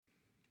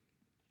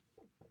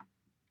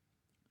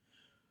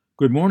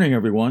Good morning,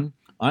 everyone.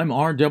 I'm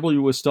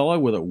R.W. Estella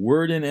with a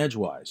word in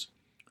Edgewise.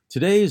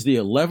 Today is the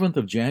 11th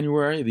of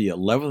January, the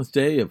 11th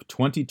day of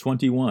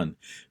 2021,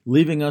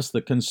 leaving us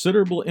the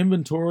considerable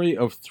inventory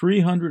of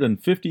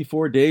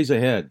 354 days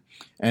ahead,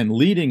 and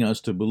leading us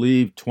to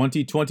believe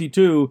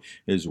 2022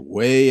 is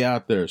way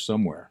out there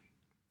somewhere.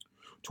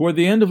 Toward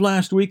the end of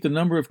last week, the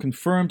number of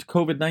confirmed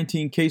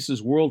COVID-19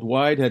 cases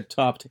worldwide had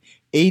topped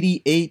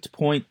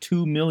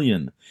 88.2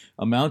 million,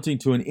 amounting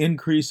to an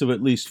increase of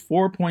at least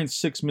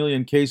 4.6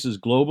 million cases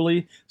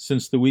globally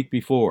since the week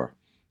before.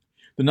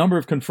 The number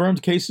of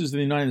confirmed cases in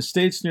the United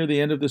States near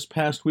the end of this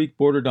past week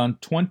bordered on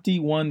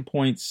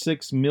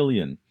 21.6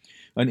 million,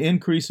 an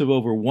increase of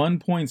over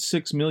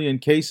 1.6 million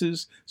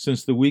cases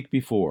since the week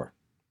before.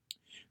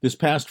 This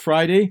past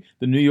Friday,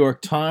 the New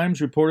York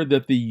Times reported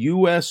that the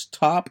U.S.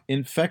 top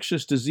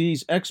infectious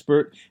disease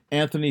expert,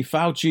 Anthony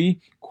Fauci,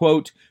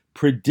 quote,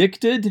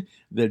 predicted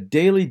the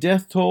daily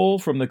death toll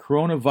from the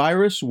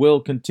coronavirus will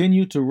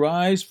continue to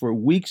rise for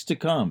weeks to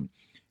come,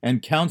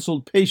 and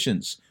counseled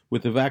patience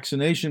with the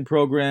vaccination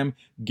program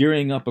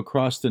gearing up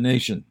across the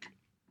nation.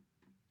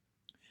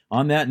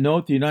 On that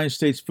note, the United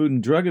States Food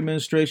and Drug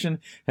Administration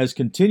has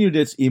continued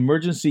its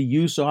emergency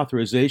use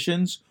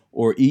authorizations,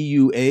 or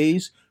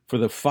EUAs, for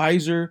the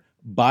Pfizer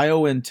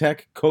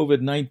BioNTech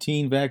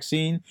COVID-19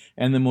 vaccine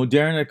and the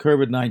Moderna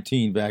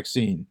COVID-19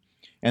 vaccine.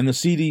 And the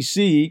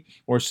CDC,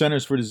 or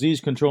Centers for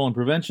Disease Control and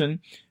Prevention,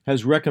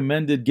 has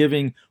recommended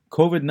giving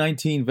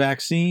COVID-19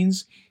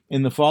 vaccines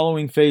in the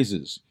following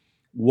phases.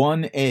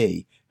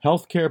 1A,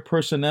 healthcare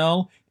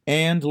personnel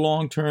and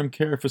long-term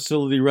care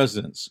facility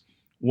residents.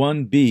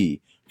 1B,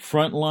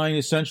 frontline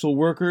essential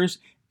workers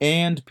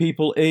and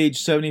people aged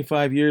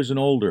 75 years and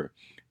older.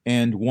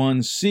 And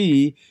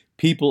 1C,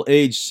 people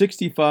aged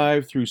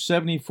 65 through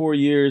 74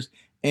 years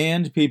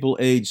and people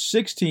aged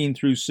 16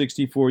 through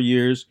 64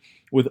 years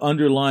with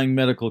underlying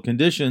medical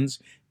conditions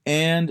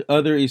and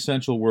other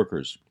essential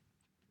workers.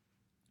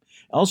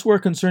 Elsewhere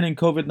concerning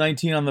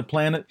COVID-19 on the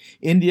planet,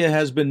 India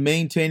has been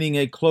maintaining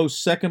a close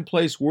second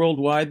place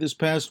worldwide this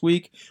past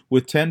week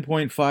with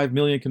 10.5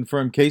 million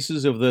confirmed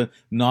cases of the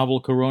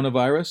novel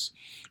coronavirus.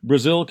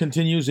 Brazil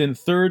continues in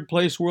third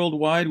place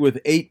worldwide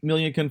with 8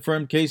 million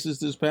confirmed cases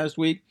this past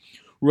week.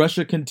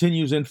 Russia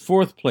continues in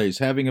fourth place,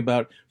 having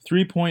about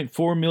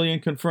 3.4 million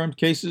confirmed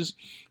cases.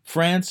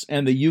 France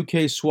and the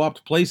UK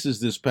swapped places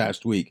this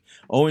past week,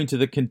 owing to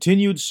the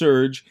continued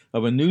surge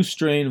of a new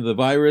strain of the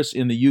virus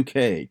in the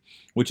UK,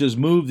 which has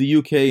moved the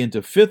UK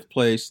into fifth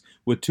place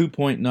with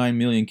 2.9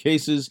 million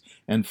cases,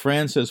 and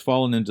France has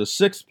fallen into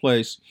sixth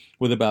place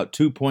with about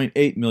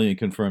 2.8 million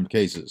confirmed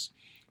cases.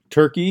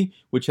 Turkey,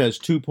 which has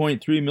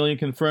 2.3 million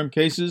confirmed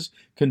cases,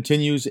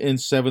 continues in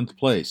seventh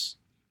place.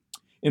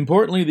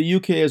 Importantly, the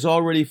UK has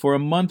already for a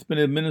month been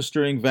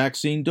administering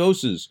vaccine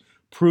doses,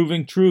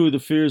 proving true the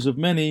fears of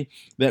many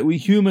that we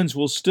humans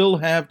will still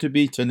have to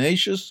be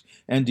tenacious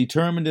and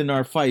determined in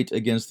our fight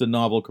against the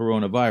novel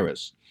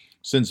coronavirus,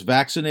 since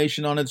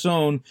vaccination on its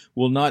own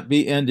will not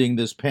be ending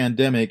this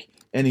pandemic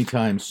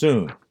anytime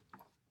soon.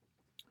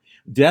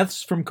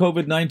 Deaths from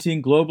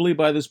COVID-19 globally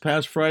by this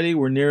past Friday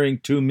were nearing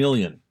 2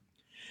 million.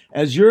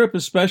 As Europe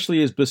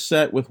especially is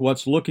beset with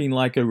what's looking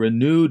like a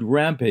renewed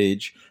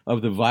rampage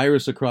of the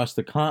virus across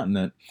the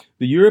continent,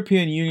 the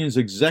European Union's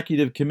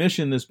Executive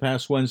Commission this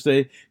past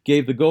Wednesday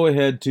gave the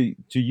go-ahead to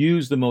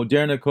use the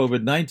Moderna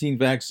COVID-19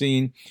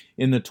 vaccine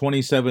in the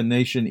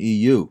 27-nation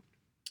EU.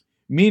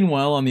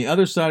 Meanwhile, on the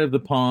other side of the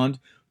pond,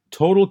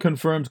 total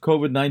confirmed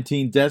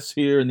COVID-19 deaths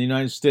here in the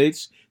United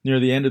States near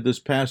the end of this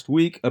past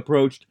week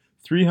approached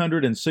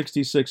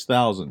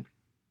 366,000,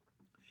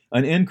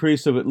 an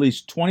increase of at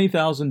least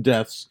 20,000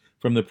 deaths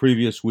from the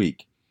previous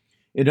week.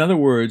 In other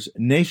words,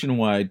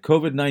 nationwide,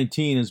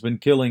 COVID-19 has been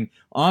killing,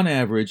 on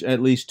average,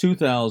 at least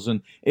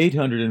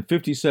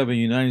 2,857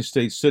 United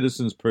States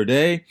citizens per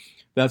day.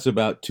 That's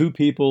about 2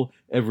 people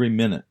every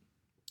minute.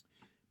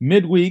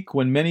 Midweek,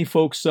 when many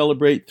folks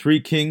celebrate Three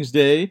Kings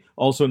Day,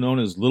 also known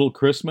as Little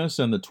Christmas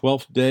and the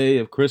 12th day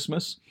of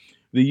Christmas,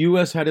 the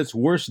U.S. had its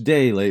worst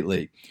day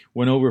lately,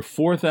 when over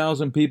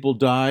 4,000 people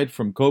died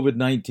from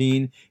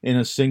COVID-19 in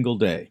a single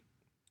day.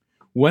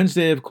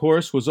 Wednesday, of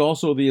course, was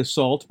also the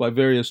assault by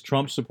various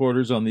Trump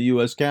supporters on the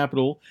U.S.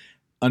 Capitol,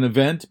 an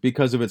event,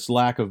 because of its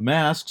lack of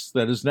masks,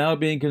 that is now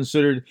being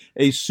considered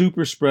a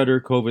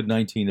super-spreader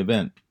COVID-19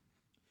 event.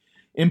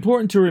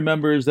 Important to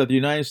remember is that the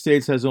United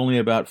States has only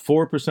about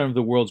 4% of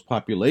the world's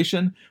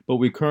population, but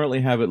we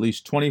currently have at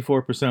least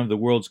 24% of the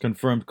world's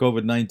confirmed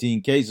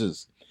COVID-19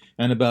 cases,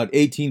 and about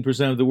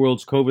 18% of the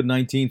world's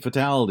COVID-19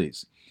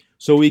 fatalities.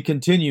 So we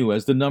continue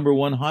as the number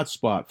one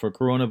hotspot for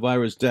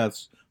coronavirus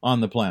deaths on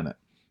the planet.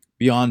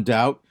 Beyond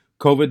doubt,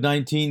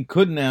 COVID-19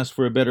 couldn't ask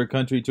for a better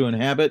country to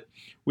inhabit.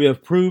 We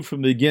have proved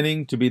from the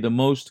beginning to be the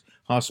most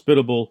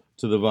hospitable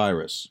to the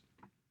virus.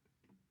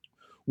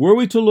 Were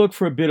we to look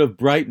for a bit of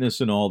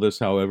brightness in all this,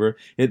 however,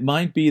 it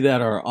might be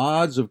that our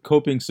odds of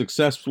coping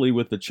successfully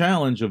with the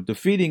challenge of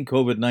defeating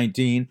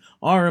COVID-19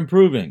 are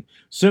improving,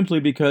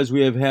 simply because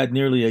we have had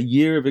nearly a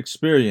year of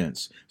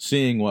experience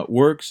seeing what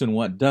works and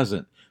what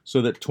doesn't,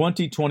 so that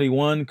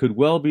 2021 could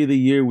well be the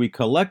year we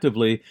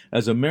collectively,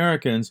 as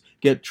Americans,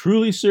 get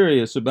truly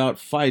serious about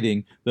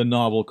fighting the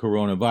novel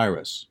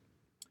coronavirus.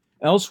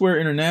 Elsewhere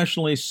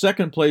internationally,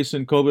 second place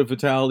in COVID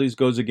fatalities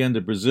goes again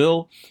to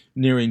Brazil,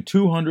 nearing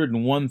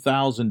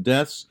 201,000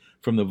 deaths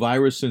from the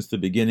virus since the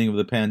beginning of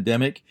the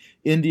pandemic.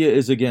 India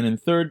is again in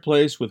third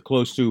place with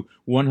close to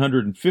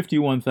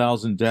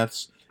 151,000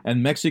 deaths,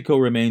 and Mexico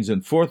remains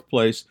in fourth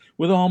place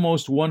with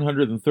almost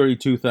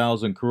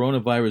 132,000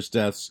 coronavirus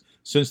deaths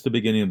since the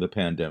beginning of the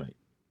pandemic.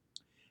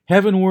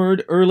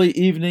 Heavenward, early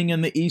evening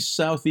in the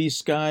east-southeast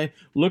sky,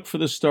 look for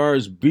the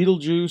stars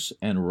Betelgeuse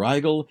and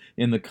Rigel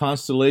in the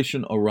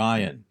constellation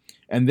Orion,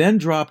 and then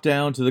drop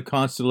down to the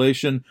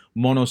constellation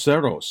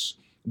Monoceros,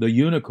 the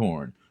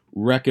unicorn,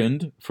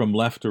 reckoned from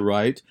left to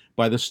right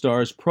by the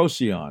stars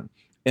Procyon,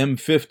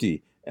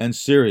 M50, and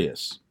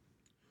Sirius.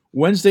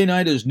 Wednesday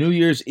night is New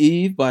Year's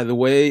Eve by the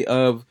way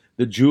of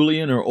the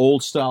Julian or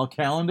Old-style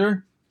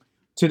calendar.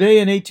 Today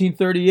in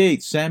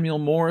 1838, Samuel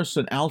Morse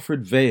and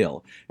Alfred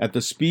Vail at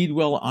the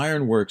Speedwell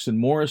Iron Works in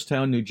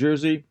Morristown, New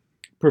Jersey,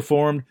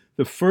 performed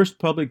the first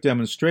public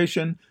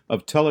demonstration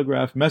of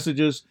telegraph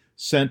messages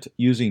sent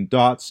using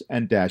dots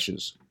and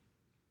dashes.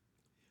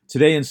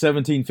 Today in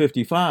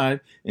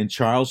 1755, in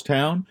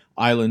Charlestown,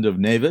 island of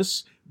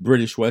Nevis,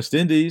 British West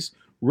Indies,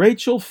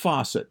 Rachel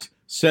Fawcett,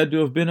 said to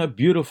have been a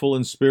beautiful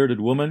and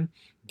spirited woman,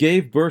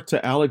 gave birth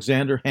to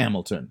Alexander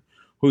Hamilton,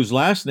 whose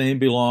last name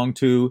belonged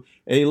to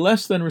a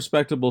less than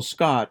respectable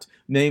Scot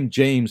named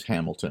James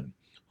Hamilton,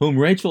 whom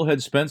Rachel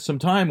had spent some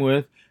time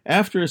with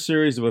after a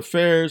series of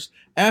affairs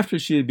after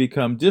she had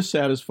become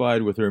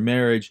dissatisfied with her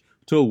marriage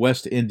to a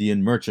West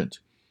Indian merchant,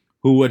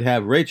 who would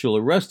have Rachel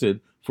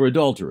arrested for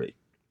adultery.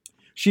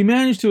 She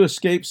managed to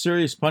escape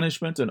serious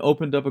punishment and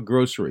opened up a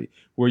grocery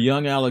where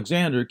young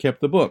Alexander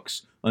kept the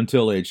books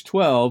until age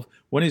 12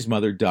 when his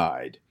mother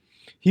died.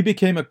 He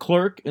became a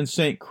clerk in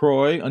St.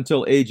 Croix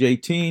until age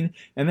 18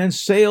 and then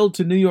sailed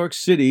to New York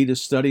City to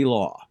study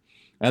law.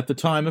 At the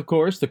time, of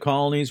course, the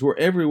colonies were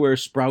everywhere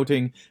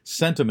sprouting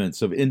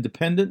sentiments of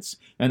independence,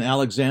 and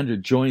Alexander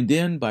joined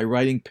in by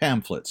writing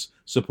pamphlets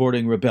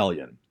supporting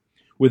rebellion.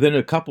 Within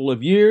a couple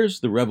of years,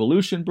 the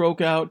Revolution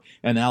broke out,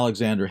 and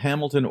Alexander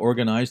Hamilton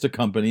organized a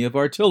company of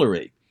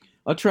artillery,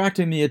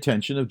 attracting the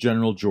attention of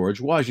General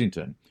George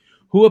Washington,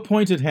 who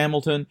appointed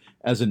Hamilton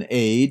as an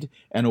aide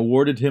and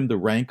awarded him the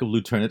rank of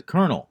lieutenant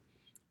colonel.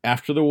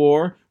 After the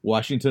war,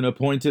 Washington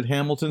appointed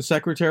Hamilton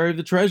Secretary of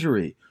the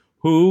Treasury,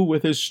 who,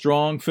 with his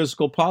strong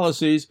fiscal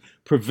policies,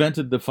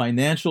 prevented the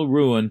financial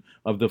ruin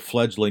of the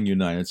fledgling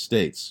United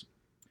States.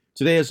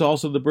 Today is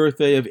also the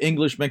birthday of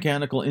English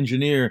mechanical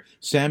engineer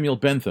Samuel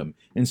Bentham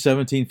in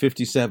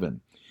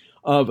 1757,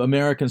 of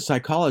American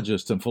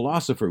psychologist and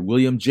philosopher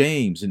William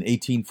James in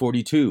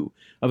 1842,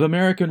 of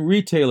American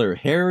retailer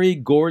Harry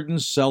Gordon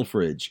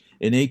Selfridge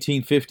in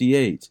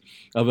 1858,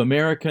 of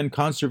American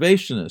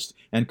conservationist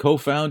and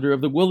co-founder of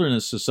the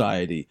Wilderness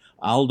Society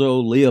Aldo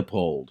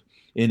Leopold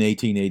in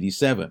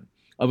 1887,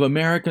 of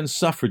American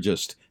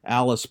suffragist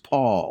Alice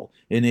Paul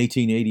in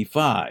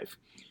 1885,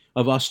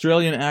 of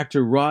Australian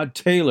actor Rod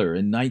Taylor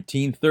in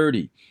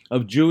 1930,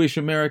 of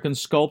Jewish-American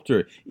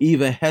sculptor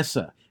Eva Hesse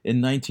in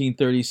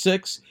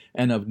 1936,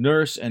 and of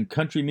nurse and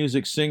country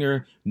music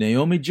singer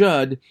Naomi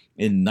Judd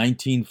in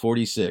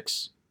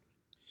 1946.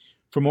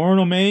 From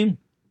Orono, Maine,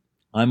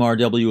 I'm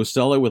R.W.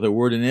 Estella with a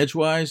word in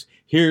Edgewise.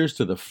 Here's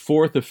to the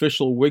fourth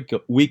official week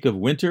of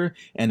winter,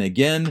 and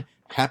again,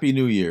 Happy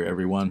New Year,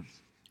 everyone.